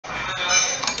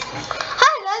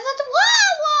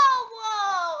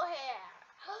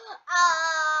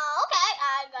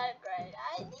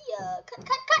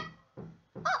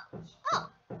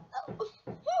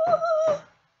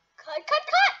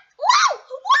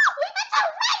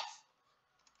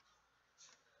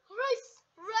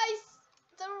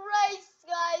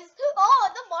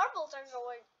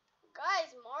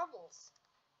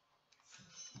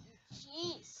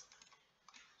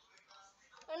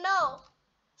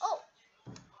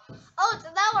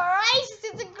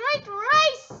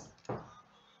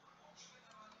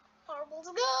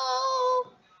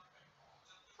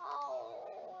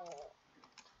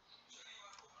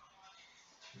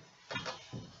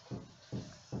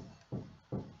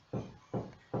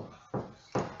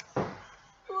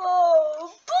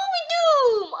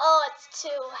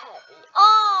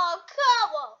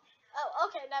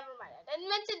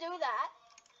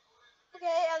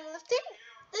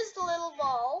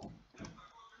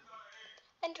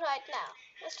try it now.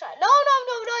 Let's try it. No,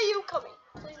 not you coming.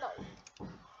 Please no.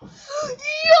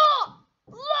 Yeah!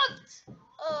 Look!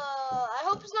 I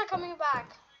hope it's not coming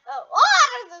back.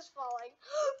 Oh, this is falling.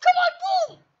 Come on,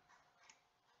 boom!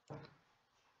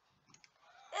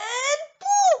 And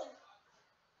boom!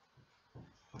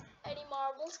 Any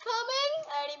marbles coming?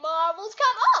 Any marbles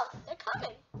come? Oh, they're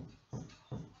coming.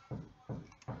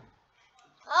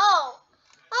 Oh,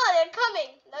 they're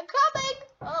coming. They're coming.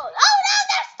 Oh, no,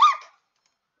 they're stuck.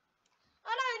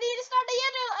 Oh no, I need to start the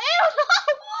engine. Oh no!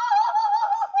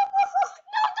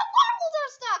 No, the marbles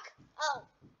are stuck. Oh.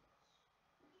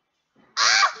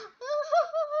 Ah!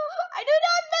 I do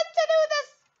not meant to do this.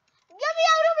 Get me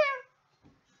out of here.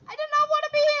 I do not want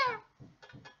to be here.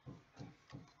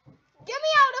 Get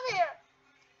me out of here.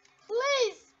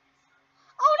 Please.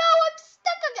 Oh no, I'm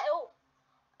stuck again.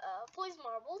 Oh. Please,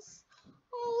 marbles.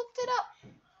 Oh, lift it up.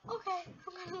 Okay,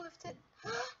 I'm gonna lift it.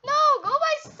 No, go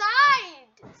by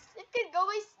sides.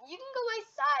 You can go by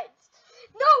sides.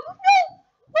 No.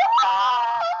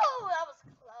 Oh, that was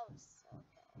close.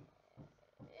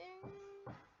 Okay.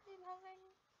 Nothing.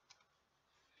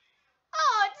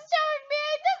 Oh, it's showing me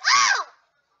this. Ow!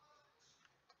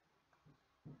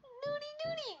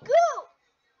 Doody, go.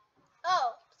 Oh,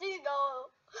 please go.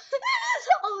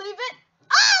 I'll leave it.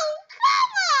 Oh,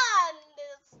 come on.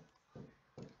 There's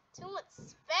too much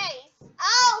space.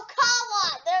 Oh, come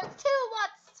on. There's too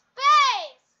much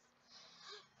space.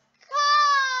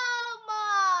 Come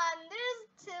on. There's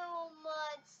too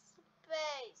much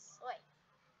space. Wait.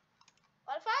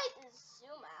 What if I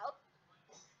zoom out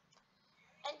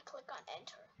and click on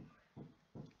enter?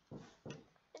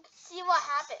 Let's see what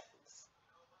happens.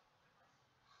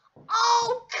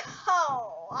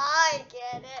 Oh, I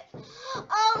get it.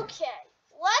 Okay.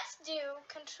 Let's do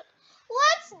control.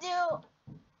 Let's do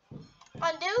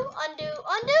undo.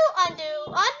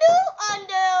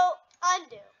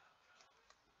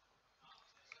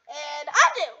 And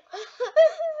undo.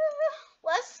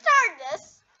 Let's start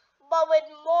this, but with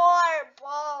more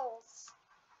balls.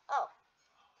 Oh.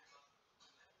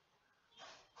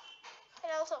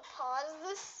 And also pause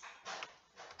this.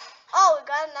 Oh, we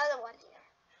got another one here.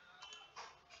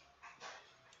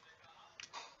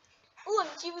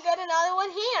 OMG, we got another one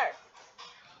here.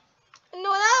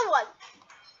 No, another one.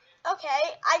 Okay,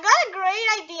 I got a great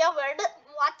idea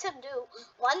what to do.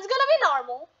 One's gonna be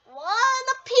normal. One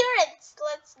appearance.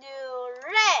 Let's do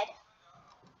red.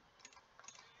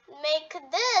 Make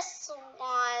this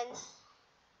one.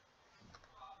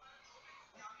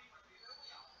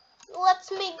 Let's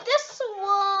make this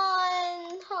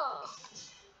one.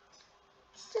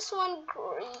 This one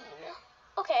green.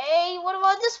 Okay, what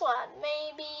about this one?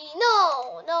 Maybe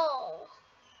no.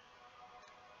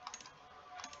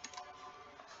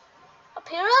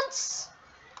 Appearance.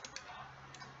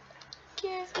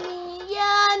 Give me,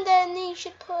 yeah, and then you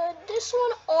should put this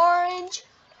one orange.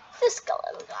 This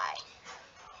little guy.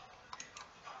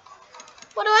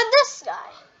 What about this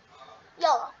guy?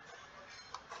 Yellow.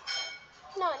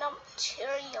 No, not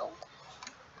material.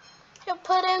 You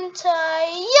put him to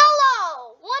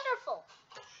yellow. Wonderful.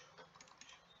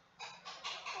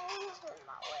 This one's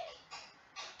my way.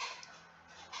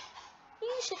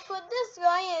 You should put this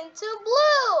guy into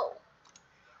blue.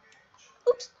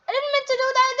 Oops, I didn't mean to do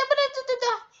that.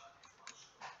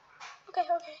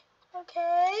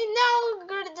 Okay, now we're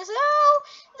going to this out.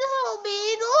 This will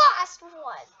be the last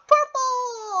one.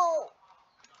 Purple.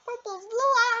 Purple's the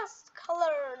last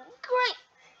color. Great.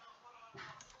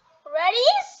 Ready,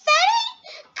 steady,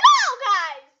 go,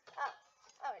 guys.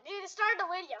 I need to start the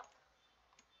video.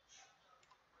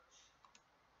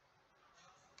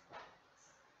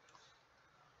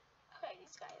 Okay,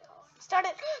 these guys all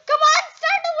started. Come on,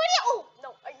 start the video. Oh, no,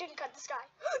 I didn't cut this guy.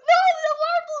 No, the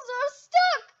marbles are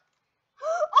stuck.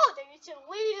 Oh, they need to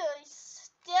legally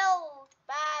still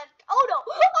bad. Oh no,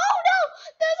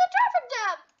 there's a traffic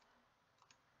jam.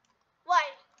 Why?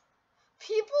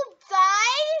 People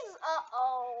died?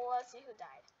 Uh-oh, let's see who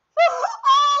died.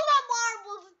 All the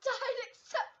marbles died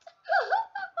except...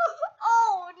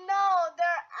 Oh no,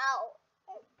 they're out.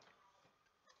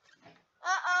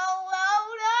 Uh-oh, oh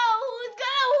no, who's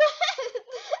gonna win?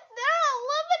 They're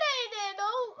eliminated.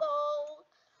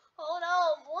 Oh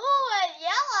no, blue and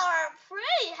yellow are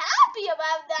pretty happy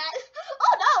about that.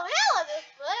 Oh no, yellow is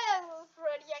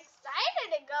pretty excited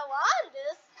to go on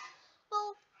this.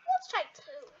 Well, let's try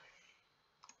two.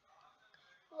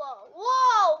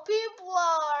 Whoa, people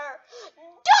are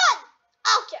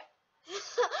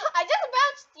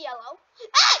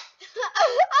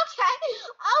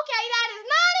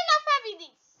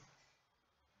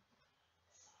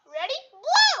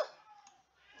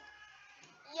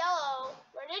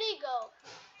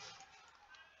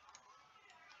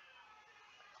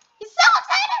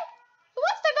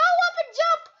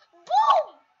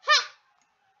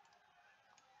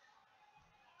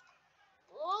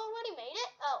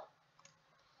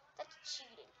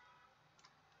cheating.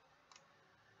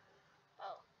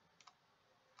 Oh.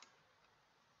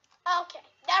 Okay.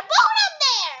 They're both up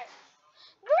there!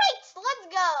 Great! Let's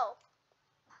go!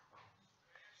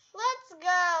 Let's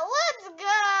go! Let's go!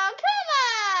 Come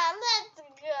on! Let's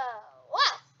go!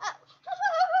 Wow! Oh.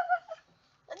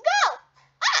 Let's go!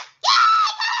 Ah! Yeah!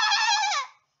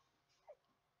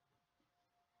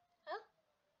 Huh?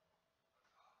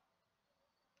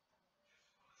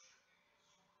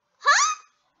 Huh?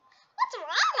 What's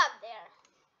wrong up there?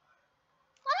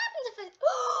 What happens if it...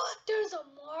 There's a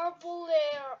marble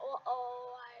there.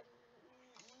 Uh-oh, I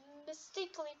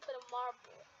mistakenly put a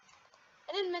marble.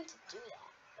 I didn't mean to do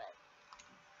that, but...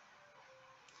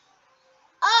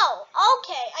 Oh,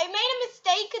 okay. I made a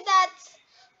mistake that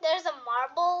there's a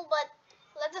marble, but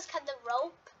let's just cut the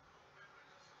rope.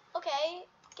 Okay,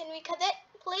 can we cut it,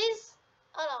 please?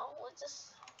 Oh no, let's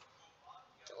just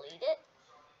delete it.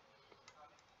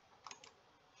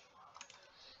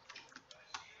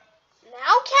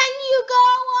 Now can you go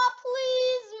up,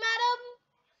 please, madam?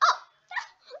 Oh, that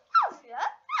was good.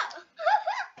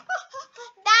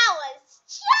 That was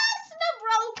just a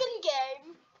broken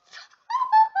game.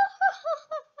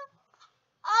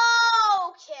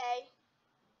 Okay.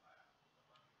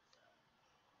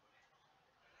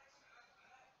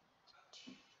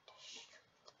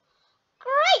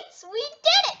 Great, we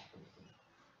did it.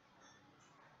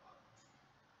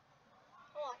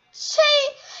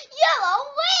 Yellow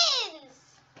wins.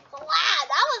 Wow,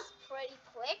 that was pretty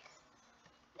quick.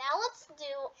 Now let's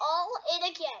do all it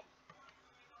again.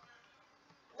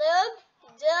 Dung,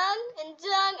 dung, and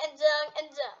dung, and dung, and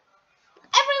dung.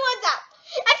 Everyone's out.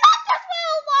 Except this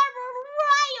little barber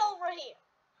right over here.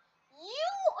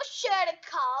 You should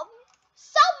come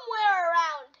somewhere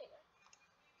around here.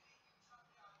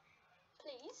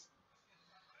 Please.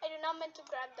 I do not mean to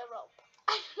grab the rope.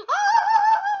 Hey,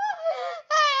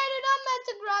 I do not mean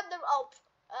to grab the rope.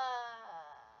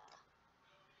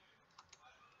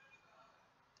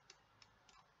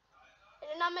 I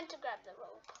did not mean to grab the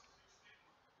rope.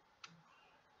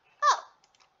 Oh.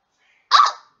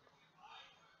 Oh.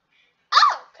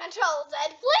 Oh. Control Z,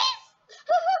 please.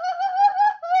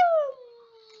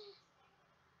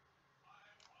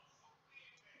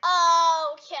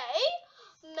 Okay.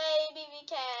 Maybe we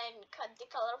can cut the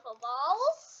colorful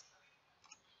balls.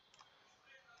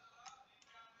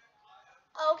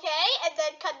 Okay, and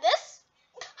then cut this.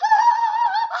 All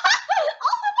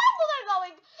the marbles are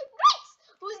going. Great!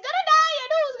 Who's gonna die and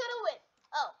who's gonna win?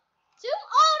 Oh, two?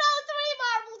 Oh no, three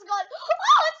marbles gone.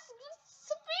 Oh, it's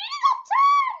speeding up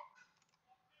time.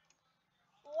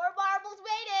 Four marbles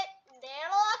made it. They're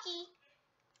lucky.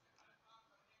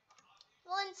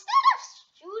 Well, instead of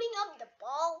shooting up the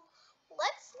ball,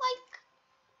 let's like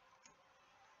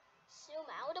zoom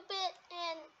out a bit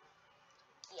and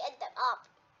get them up.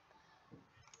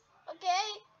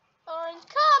 Okay? Orange,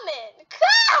 come in.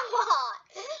 Come on!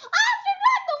 I have to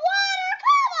run the water!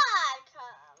 Come on!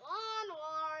 Come on,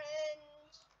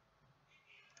 Orange.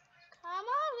 Come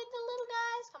on with the little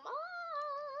guys. Come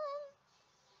on.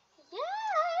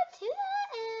 Yeah, to the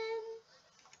end.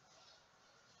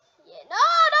 Yeah, no,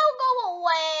 don't go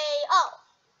away. Oh,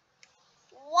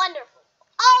 wonderful.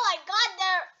 Oh, I got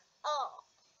there. Oh,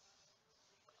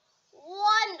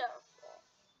 wonderful.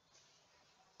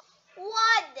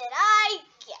 What did I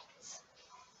get?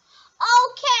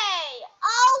 Okay,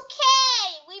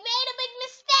 we made a big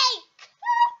mistake.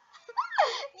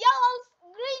 Yellow,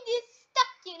 green is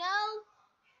stuck, you know.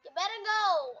 You better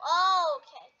go.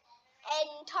 Okay.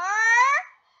 Enter.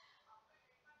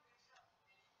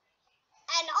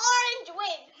 And orange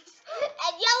wins.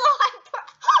 And yellow and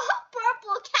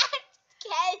purple can't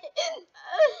get it.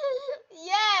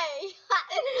 Yay.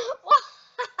 What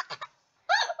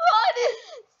is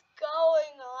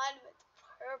going on with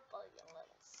purple, you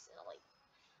little silly?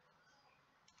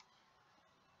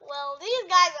 Well, these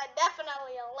guys are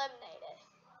definitely eliminated.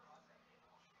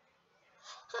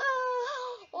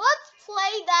 Let's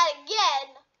play that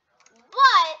again,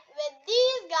 but with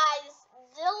these guys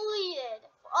deleted.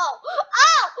 Oh, oh, oh!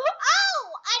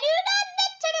 I do not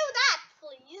meant to do that,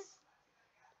 please.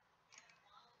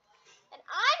 And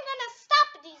I'm gonna stop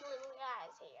these little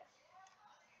guys here.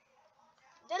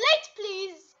 Delete,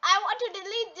 please. I want to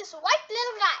delete this white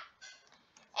little guy.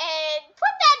 And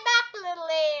put that back a little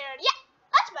later. Yeah,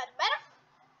 that's much better.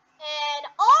 And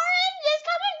orange is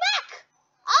coming back.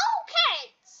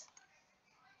 Okay.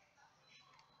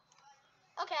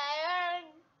 Okay,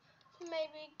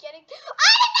 maybe getting... I did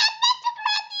not meant to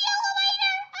grab the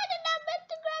elevator! I did not meant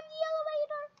to grab the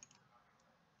elevator!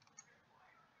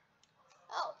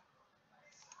 Oh.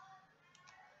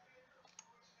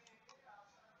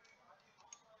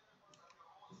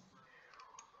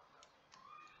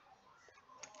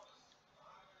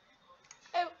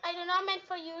 not meant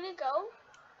for you to go.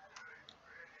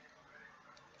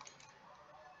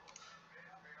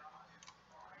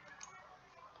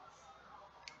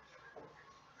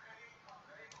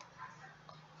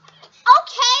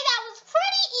 Okay, that was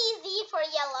pretty easy for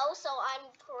yellow, so I'm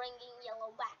bringing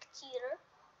yellow back, cheater.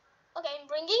 Okay, I'm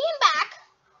bringing him back.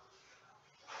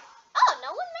 Oh, no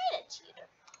one made it, cheater.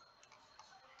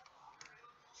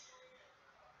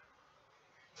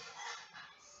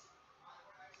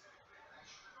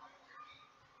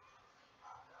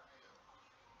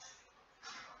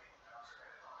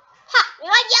 Ha! We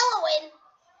let yellow in.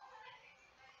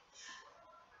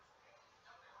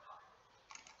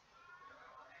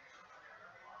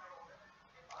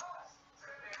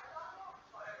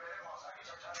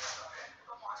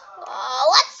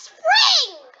 Let's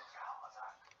spring!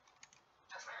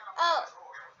 Oh.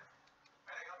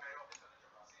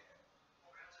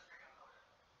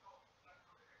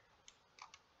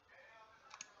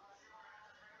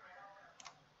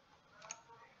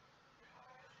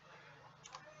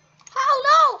 Oh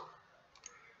no!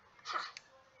 Ha.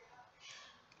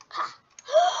 Ha.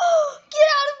 Get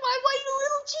out of my way, you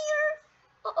little cheater!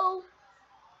 Uh-oh.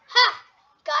 Ha!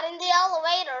 Got in the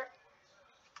elevator.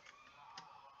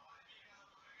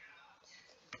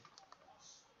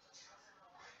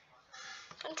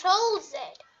 Control Z.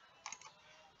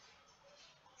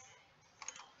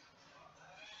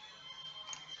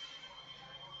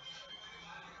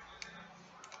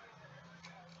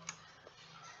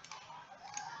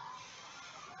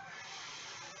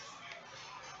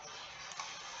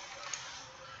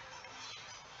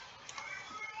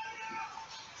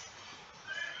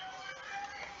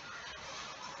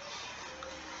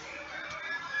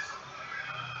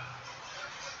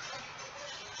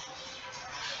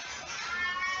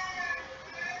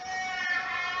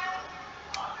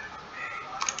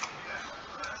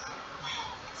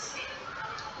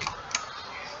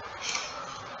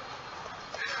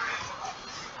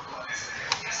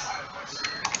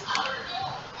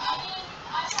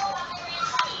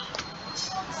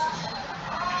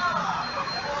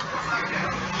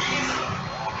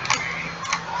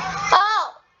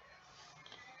 Oh!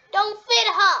 Don't fit,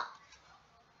 huh?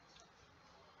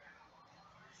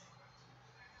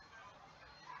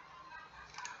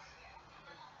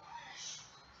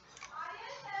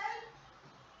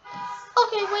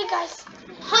 Okay, wait, guys.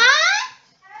 Huh?